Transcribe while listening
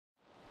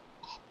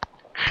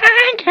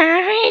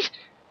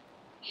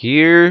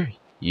here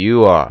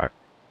you are.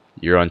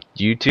 You're on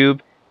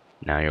YouTube,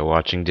 now you're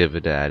watching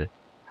Dividad.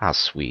 How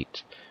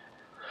sweet.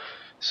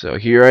 So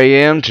here I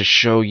am to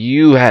show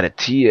you how to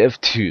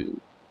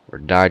TF2, or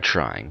die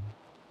trying.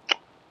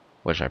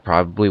 Which I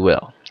probably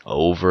will,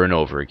 over and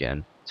over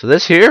again. So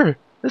this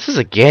is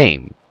a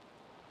game.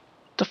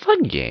 It's a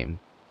fun game.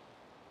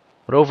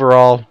 But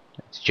overall,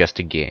 it's just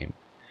a game.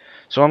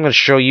 So I'm going to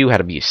show you how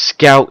to be a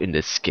scout in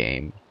this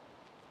game.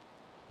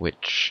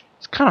 Which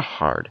is kind of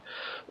hard.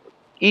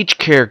 Each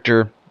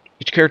character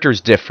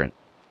is different.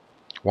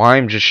 Why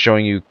I'm just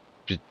showing you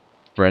just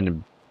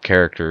random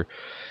character,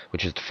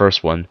 which is the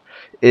first one,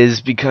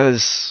 is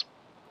because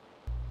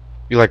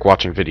you like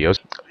watching videos.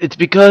 It's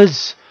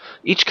because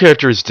each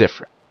character is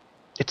different.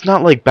 It's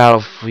not like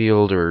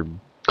Battlefield or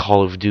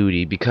Call of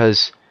Duty,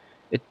 because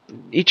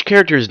each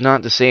character is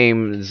not the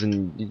same as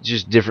in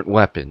just different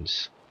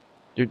weapons.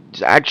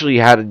 There's actually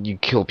how do you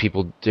kill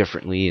people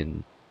differently,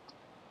 and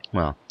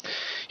well,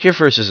 here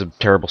first is a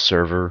terrible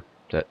server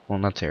that, well,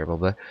 not terrible,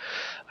 but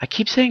I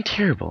keep saying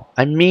terrible.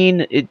 I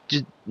mean, it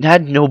just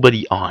had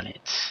nobody on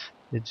it.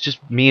 It's just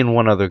me and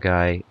one other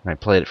guy, and I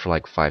played it for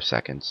like 5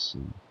 seconds.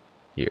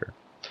 Here.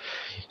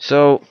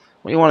 So,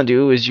 what you want to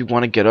do is you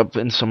want to get up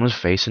in someone's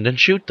face and then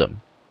shoot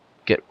them.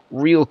 Get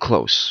real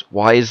close.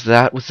 Why is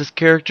that with this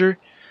character?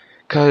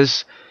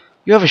 Because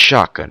you have a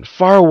shotgun.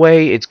 Far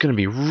away, it's going to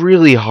be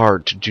really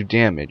hard to do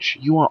damage.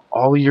 You want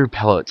all your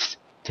pellets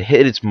to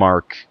hit its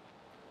mark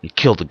and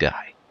kill the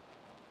guy.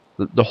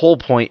 The whole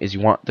point is you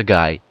want the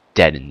guy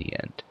dead in the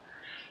end.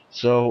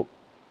 So,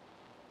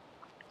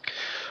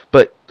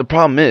 but the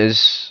problem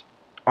is,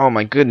 oh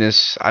my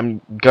goodness,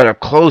 I'm got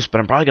up close, but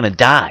I'm probably gonna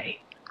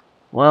die.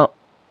 Well,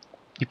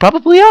 you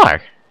probably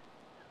are.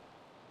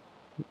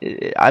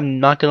 I'm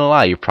not gonna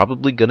lie, you're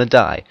probably gonna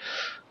die,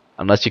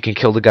 unless you can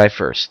kill the guy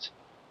first.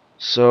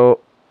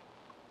 So,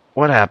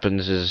 what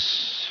happens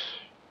is,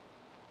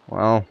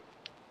 well,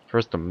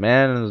 first the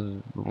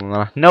man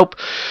is, nope.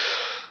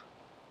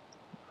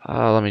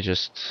 Let me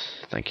just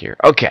think here.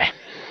 Okay.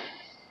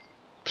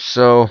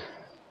 So,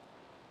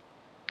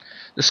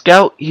 the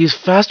scout, he's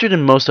faster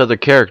than most other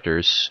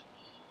characters.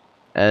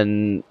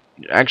 And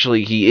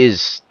actually, he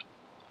is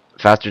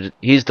faster.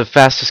 He's the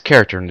fastest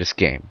character in this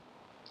game.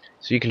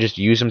 So you can just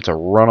use him to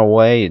run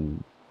away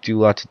and do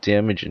lots of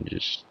damage and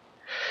just...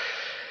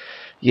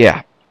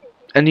 yeah.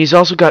 And he's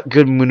also got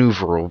good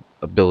maneuver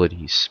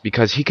abilities,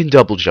 because he can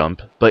double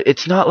jump, but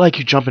it's not like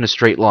you jump in a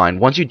straight line.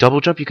 Once you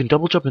double jump, you can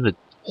double jump in a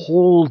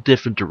whole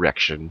different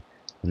direction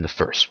than the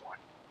first one.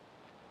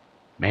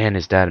 Man,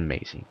 is that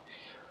amazing.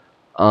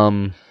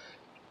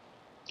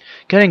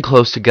 Getting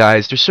close to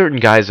guys, there's certain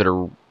guys that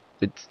are,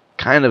 it's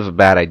kind of a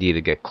bad idea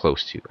to get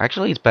close to.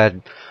 Actually, it's a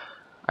bad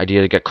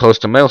idea to get close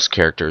to most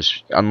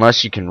characters,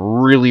 unless you can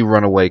really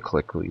run away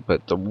quickly.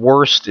 But the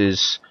worst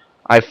is,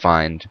 I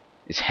find,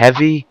 is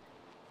Heavy,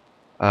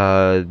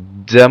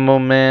 Demo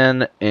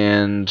Man,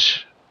 and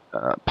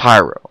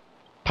Pyro.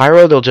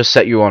 Pyro, they'll just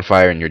set you on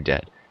fire and you're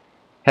dead.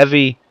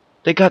 Heavy,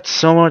 they got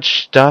so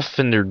much stuff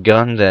in their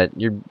gun that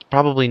you're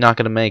probably not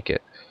going to make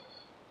it.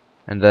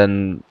 And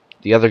then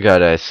the other guy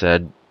that I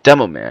said,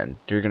 Demo Man,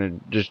 you're going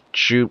to just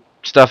shoot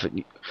stuff at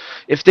you.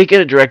 If they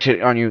get a direct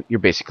hit on you, you're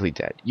basically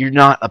dead. You're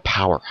not a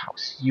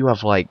powerhouse. You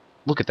have, like,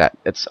 look at that.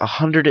 It's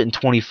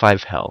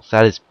 125 health.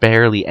 That is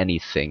barely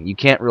anything. You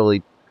can't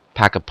really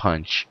pack a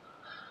punch.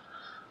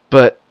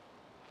 But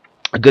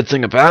a good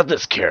thing about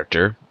this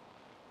character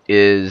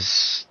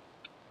is,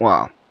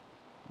 well,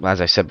 as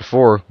I said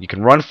before, you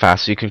can run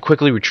fast, so you can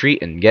quickly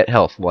retreat and get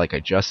health like I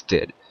just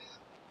did.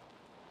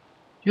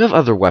 You have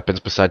other weapons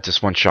besides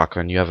this one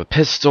shotgun. You have a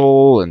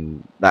pistol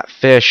and that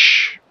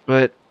fish,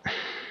 but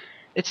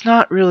it's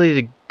not really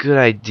a good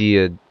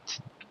idea to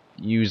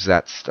use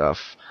that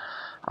stuff,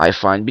 I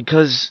find,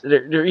 because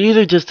they're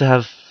either just to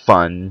have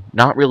fun,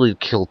 not really to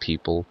kill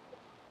people,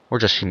 or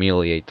just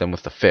humiliate them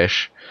with the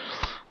fish.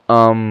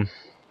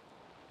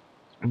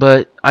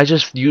 But I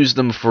just use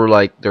them for,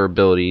 like, their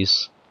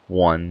abilities,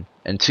 1.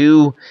 And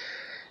 2,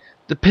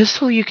 the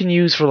pistol you can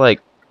use for,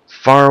 like,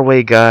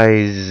 faraway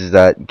guys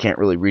that you can't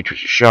really reach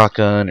with your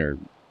shotgun, or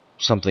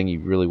something you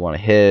really want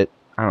to hit.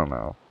 I don't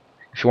know.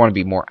 If you want to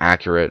be more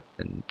accurate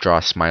and draw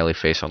a smiley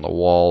face on the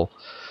wall.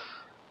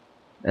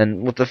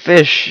 And with the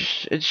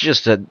fish, it's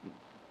just to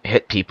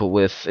hit people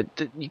with.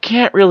 You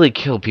can't really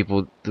kill people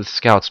with the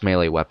Scout's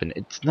melee weapon.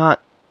 It's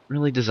not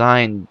really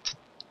designed to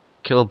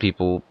kill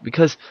people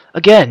because,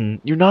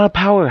 again, you're not a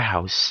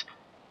powerhouse.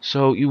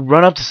 So you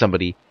run up to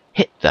somebody,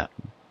 hit them.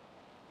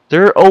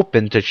 They're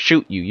open to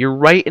shoot you. You're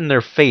right in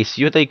their face.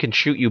 They can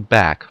shoot you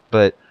back,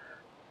 but...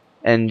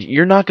 and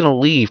you're not going to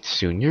leave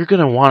soon. You're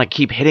going to want to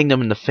keep hitting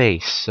them in the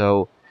face.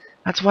 So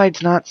that's why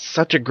it's not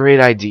such a great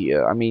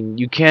idea. I mean,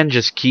 you can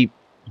just keep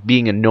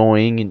being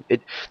annoying.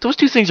 And those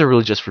two things are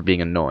really just for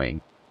being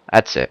annoying.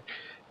 That's it.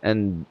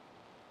 And,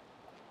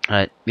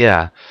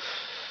 yeah.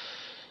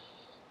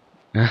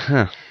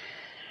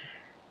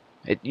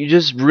 You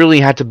just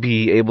really had to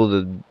be able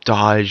to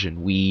dodge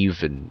and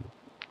weave and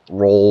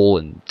roll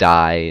and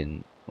die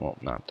and, well,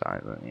 not die,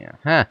 but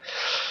yeah.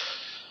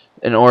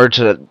 In order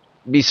to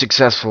be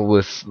successful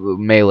with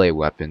melee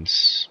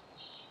weapons.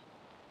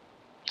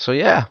 So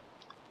yeah,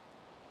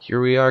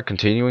 here we are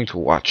continuing to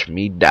watch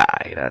me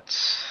die.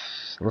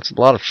 That's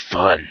a lot of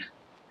fun.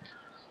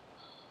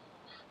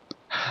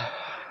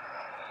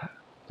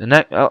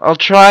 I'll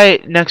try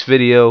next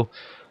video.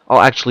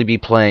 I'll actually be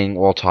playing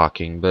while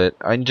talking, but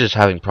I'm just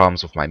having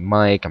problems with my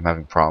mic. I'm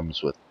having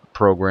problems with the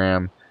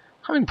program.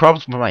 I'm having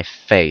problems with my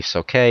face.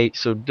 Okay,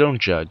 so don't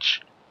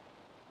judge.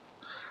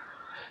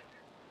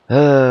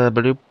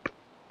 Bloop.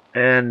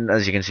 And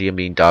as you can see, I'm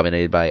being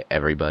dominated by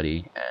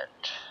everybody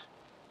and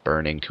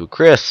burning to a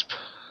crisp.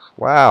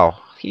 Wow,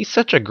 he's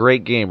such a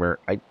great gamer.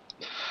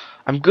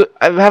 I'm good.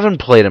 I haven't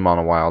played him on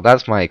a while.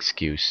 That's my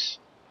excuse.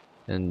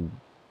 And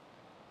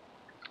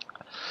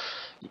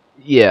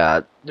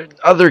yeah,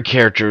 other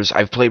characters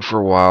I've played for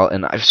a while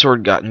and I've sort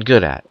of gotten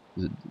good at.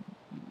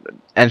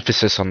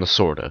 Emphasis on the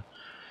sorta.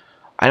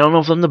 I don't know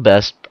if I'm the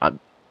best.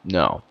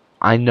 No,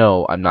 I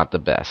know I'm not the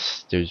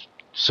best. There's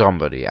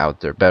somebody out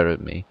there better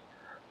than me.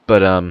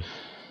 But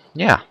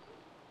yeah.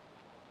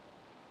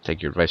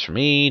 Take your advice from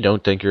me.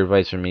 Don't take your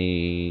advice from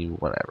me.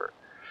 Whatever.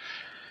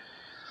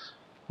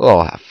 We'll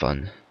all have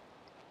fun.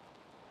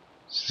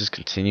 Let's just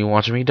continue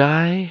watching me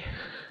die,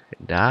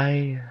 and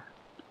die,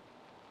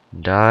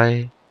 and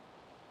die,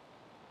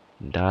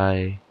 and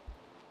die,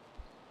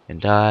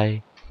 and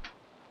die,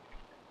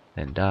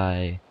 and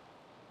die.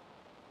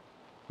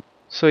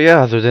 So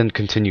yeah, other than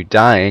continue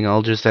dying,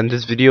 I'll just end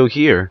this video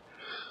here.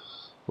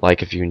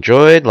 Like if you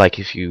enjoyed, like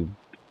if you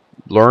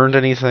learned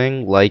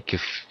anything, like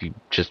if you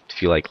just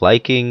feel like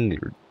liking,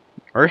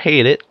 or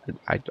hate it.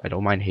 I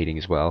don't mind hating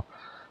as well.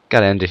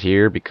 Gotta end it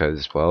here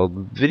because, well,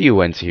 the video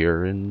ends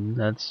here, and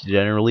that's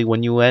generally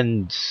when you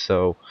end,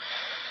 so...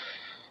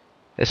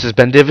 This has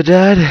been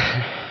Dividad,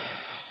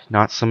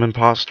 not some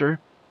imposter,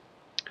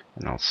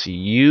 and I'll see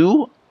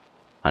you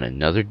on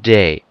another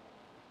day.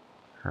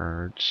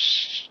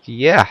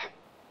 Yeah.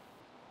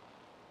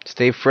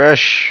 Stay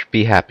fresh,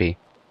 be happy.